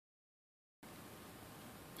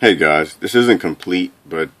Hey guys, this isn't complete,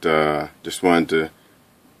 but just wanted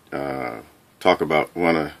to talk about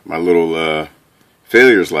one of my little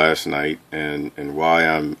failures last night, and why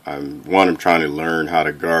I'm trying to learn how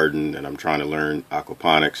to garden, and I'm trying to learn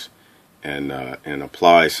aquaponics, and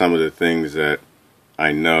apply some of the things that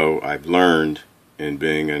I know I've learned in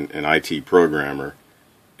being an IT programmer,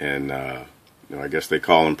 and I guess they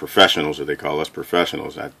call them professionals, or they call us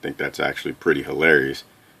professionals. I think that's actually pretty hilarious,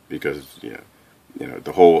 because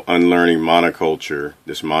the whole unlearning monoculture,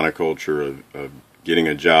 this monoculture of getting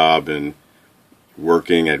a job and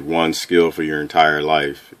working at one skill for your entire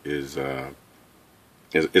life is a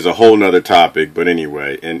whole nother topic. But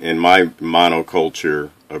anyway, in my monoculture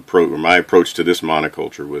approach, or my approach to this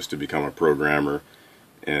monoculture, was to become a programmer.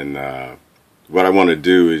 And what I want to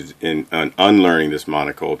do is in unlearning this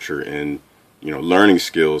monoculture and learning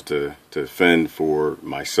skills to fend for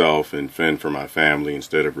myself and fend for my family,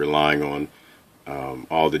 instead of relying on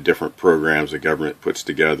all the different programs the government puts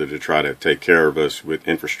together to try to take care of us with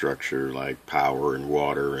infrastructure like power and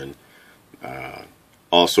water and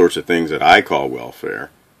all sorts of things that I call welfare.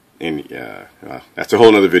 And that's a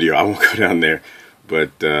whole other video. I won't go down there.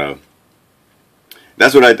 But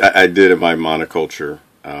that's what I did in my monoculture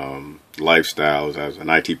lifestyles. I was an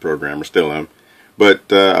IT programmer, still am.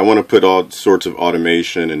 But I want to put all sorts of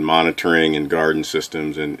automation and monitoring and garden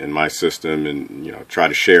systems in my system, and try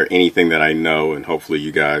to share anything that I know, and hopefully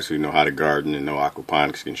you guys who know how to garden and know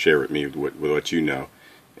aquaponics can share with me with what you know,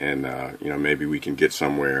 and maybe we can get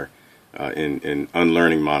somewhere in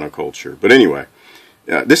unlearning monoculture. But anyway,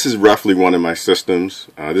 this is roughly one of my systems.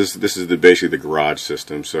 This is basically the garage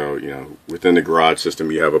system. So within the garage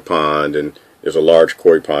system you have a pond, and there's a large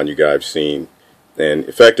koi pond you guys have seen. And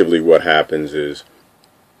effectively what happens is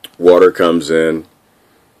water comes in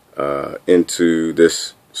into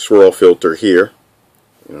this swirl filter here.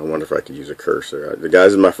 I wonder if I could use a cursor. The guys,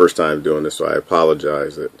 this is my first time doing this, so I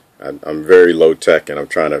apologize that I'm very low tech, and I'm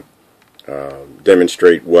trying to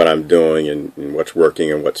demonstrate what I'm doing and what's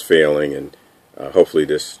working and what's failing, and hopefully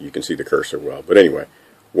you can see the cursor well. But anyway,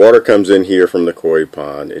 water comes in here from the koi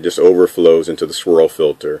pond. It just overflows into the swirl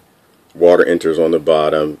filter. Water enters on the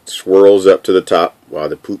bottom, swirls up to the top while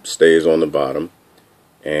the poop stays on the bottom,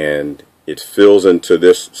 and it fills into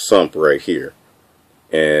this sump right here.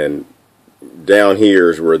 And down here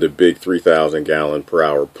is where the big 3,000 gallon per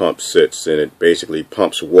hour pump sits, and it basically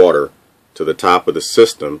pumps water to the top of the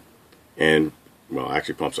system, and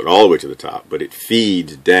actually pumps it all the way to the top, but it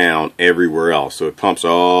feeds down everywhere else. So it pumps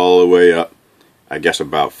all the way up, I guess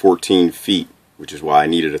about 14 feet, which is why I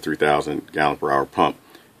needed a 3,000 gallon per hour pump.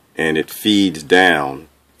 And it feeds down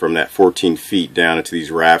from that 14 feet down into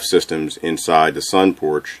these raft systems inside the sun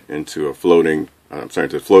porch, into a floating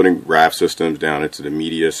raft systems down into the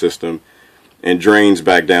media system, and drains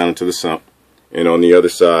back down into the sump. And on the other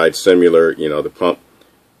side, similar, the pump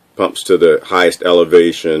pumps to the highest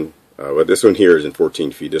elevation. But this one here isn't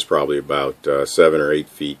 14 feet. It's probably about 7 or 8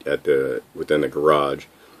 feet within the garage,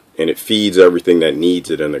 and it feeds everything that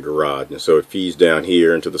needs it in the garage. And so it feeds down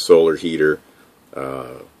here into the solar heater.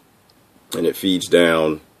 And it feeds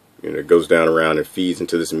down, it goes down around and feeds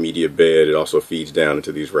into this media bed. It also feeds down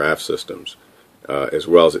into these raft systems, as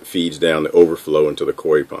well as it feeds down the overflow into the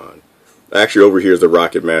koi pond. Actually, over here is the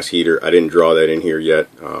rocket mass heater. I didn't draw that in here yet.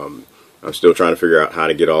 I'm still trying to figure out how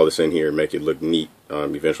to get all this in here and make it look neat.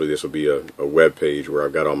 Eventually this will be a web page where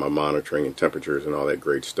I've got all my monitoring and temperatures and all that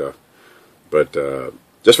great stuff. But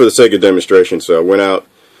just for the sake of demonstration, so I went out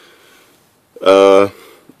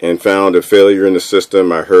and found a failure in the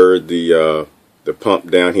system. I heard the pump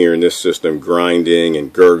down here in this system grinding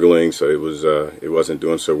and gurgling, so it wasn't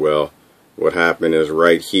doing so well. What happened is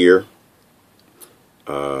right here,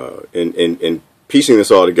 in piecing this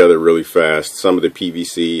all together really fast, some of the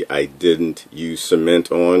PVC I didn't use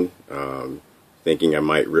cement on, thinking I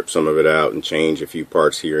might rip some of it out and change a few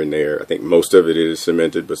parts here and there. I think most of it is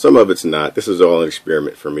cemented, but some of it's not. This is all an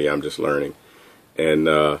experiment for me. I'm just learning. And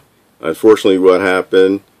unfortunately what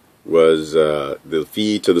happened was the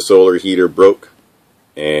feed to the solar heater broke,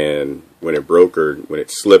 and when it broke, or when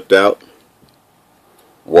it slipped out,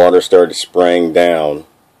 water started spraying down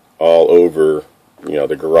all over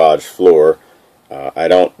the garage floor. I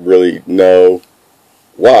don't really know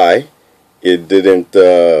why it didn't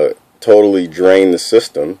totally drain the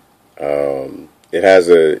system. It has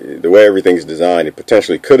the way everything's designed, it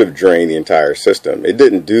potentially could have drained the entire system. It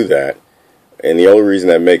didn't do that. And the only reason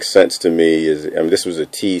that makes sense to me is, this was a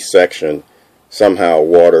T section. Somehow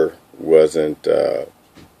water wasn't, either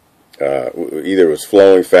it was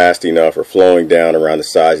flowing fast enough or flowing down around the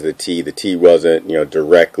sides of the T. The T wasn't,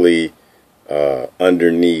 directly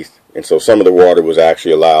underneath and so some of the water was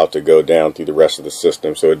actually allowed to go down through the rest of the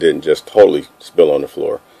system, so it didn't just totally spill on the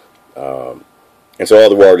floor. And so all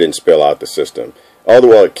the water didn't spill out the system. All the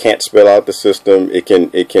water can't spill out the system. It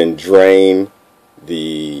can drain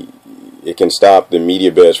the, it can stop the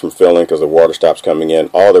media beds from filling because the water stops coming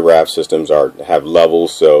in. All the raft systems have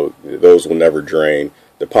levels, so those will never drain.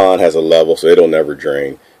 The pond has a level, so it'll never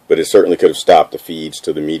drain. But it certainly could have stopped the feeds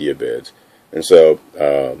to the media beds. And so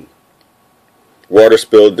water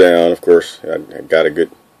spilled down. Of course, I got a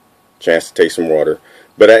good chance to taste some water.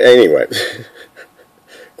 But anyway,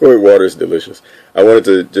 koi water is delicious. I wanted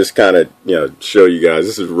to just kind of, show you guys.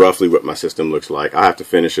 This is roughly what my system looks like. I have to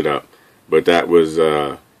finish it up, but that was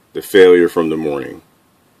the failure from the morning.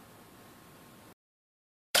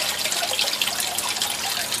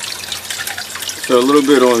 So a little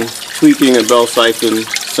bit on tweaking a bell siphon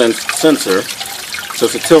sensor. So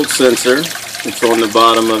it's a tilt sensor. It's on the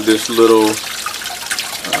bottom of this little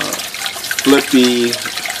flippy,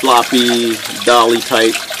 floppy, dolly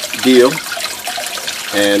type deal.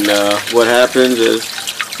 And what happens is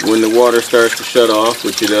when the water starts to shut off,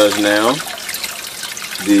 which it does now,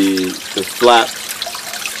 the flap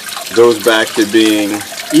goes back to being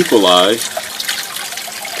equalized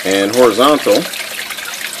and horizontal.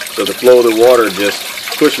 So the flow of the water just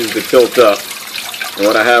pushes the tilt up. And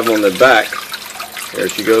what I have on the back, there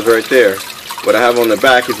she goes right there. What I have on the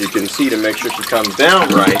back, if you can see to make sure she comes down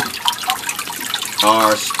right,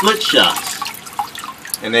 are split shots.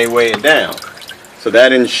 And they weigh it down. So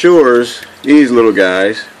that ensures these little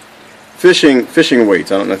guys, fishing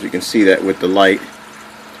weights. I don't know if you can see that with the light.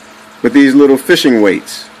 But these little fishing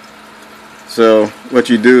weights. So what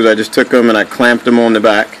you do is I just took them and I clamped them on the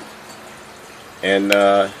back. And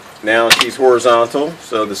now she's horizontal,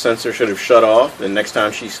 so the sensor should have shut off. And next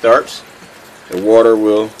time she starts, the water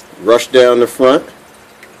will rush down the front,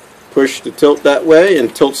 push the tilt that way,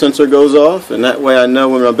 and tilt sensor goes off. And that way I know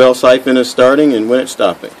when my bell siphon is starting and when it's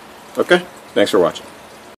stopping. Okay? Thanks for watching.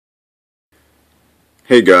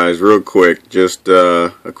 Hey guys, real quick, just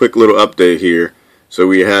a quick little update here. So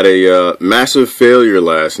we had a massive failure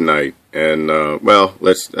last night, and well,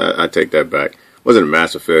 I take that back. It wasn't a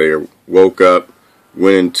massive failure. Woke up,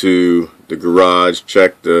 went into the garage,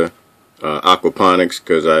 checked the aquaponics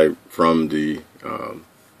because from the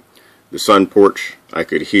sun porch I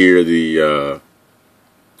could hear the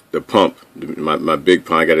pump, my big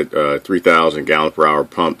pump. I got a 3,000 gallon per hour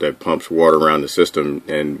pump that pumps water around the system,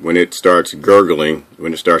 and when it starts gurgling,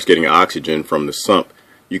 when it starts getting oxygen from the sump,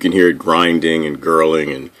 you can hear it grinding and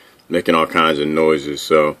gurgling and making all kinds of noises.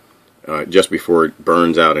 So just before it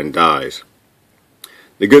burns out and dies.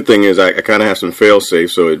 The good thing is I kind of have some fail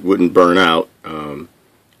safe so it wouldn't burn out,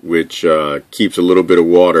 which keeps a little bit of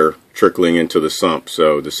water trickling into the sump.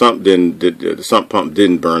 So the sump pump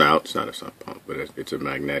didn't burn out. It's not a sump pump, but it's a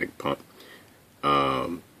magnetic pump.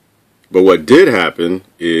 But what did happen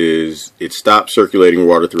is it stopped circulating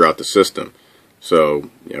water throughout the system. So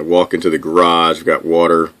I walk into the garage, I've got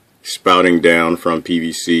water spouting down from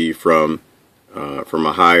PVC from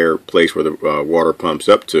a higher place where the water pumps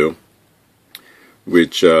up to,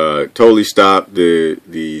 which totally stopped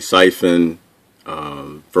the siphon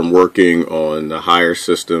from working on the higher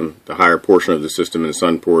system, the higher portion of the system in the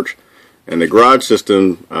sun porch, and the garage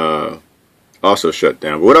system also shut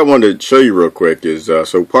down. But what I wanted to show you real quick is,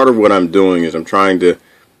 so part of what I'm doing is I'm trying to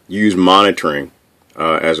use monitoring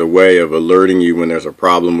as a way of alerting you when there's a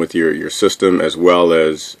problem with your system, as well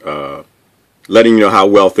as letting you know how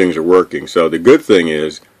well things are working. So the good thing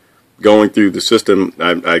is, going through the system,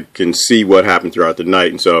 I can see what happened throughout the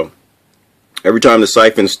night, and so every time the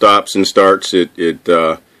siphon stops and starts, it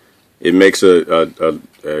makes an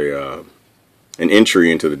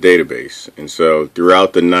entry into the database. And so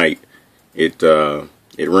throughout the night, it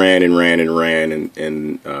ran and ran and ran,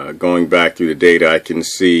 and going back through the data, I can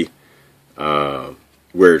see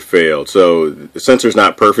where it failed. So the sensor's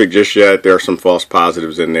not perfect just yet. There are some false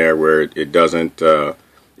positives in there where it doesn't,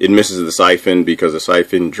 it misses the siphon because the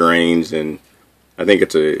siphon drains, and I think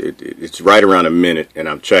it's right around a minute, and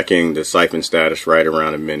I'm checking the siphon status right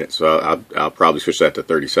around a minute, so I'll probably switch that to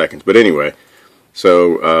 30 seconds. But anyway,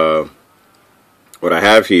 so what I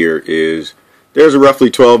have here is there's roughly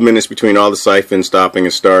 12 minutes between all the siphons stopping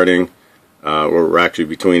and starting, or actually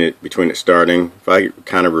between it starting. If I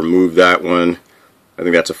kind of remove that one, I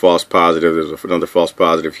think that's a false positive. There's another false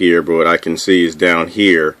positive here, but what I can see is down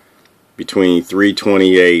here between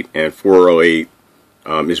 3:28 and 4:08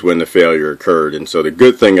 is when the failure occurred. And so the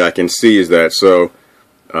good thing I can see is that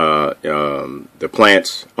the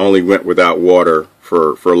plants only went without water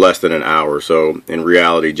for less than an hour. So in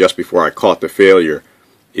reality, just before I caught the failure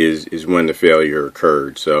is when the failure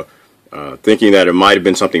occurred. So thinking that it might have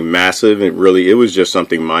been something massive, and really it was just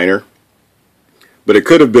something minor. But it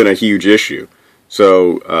could have been a huge issue.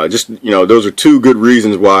 So just, those are two good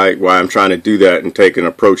reasons why I'm trying to do that and take an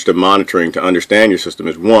approach to monitoring to understand your system.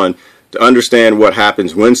 Is one, to understand what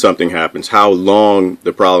happens when something happens, how long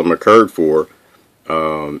the problem occurred for,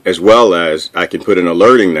 as well as I can put an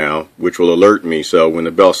alerting now, which will alert me. So when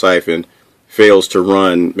the bell siphon fails to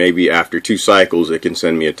run, maybe after 2 cycles, it can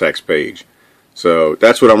send me a text page. So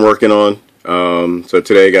that's what I'm working on. So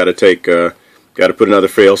today got to put another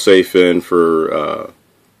fail-safe in for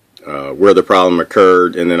where the problem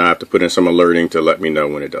occurred, and then I have to put in some alerting to let me know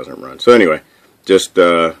when it doesn't run. So anyway, just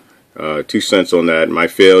 2 cents on that. My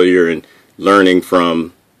failure and learning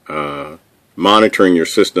from monitoring your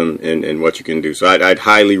system and what you can do. So I'd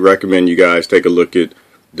highly recommend you guys take a look at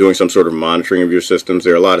doing some sort of monitoring of your systems.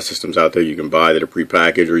 There are a lot of systems out there you can buy that are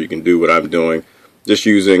prepackaged, or you can do what I'm doing, just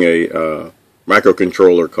using a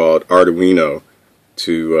microcontroller called Arduino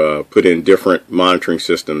to put in different monitoring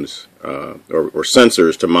systems or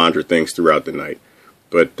sensors to monitor things throughout the night.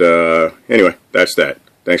 But anyway, that's that.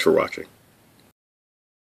 Thanks for watching.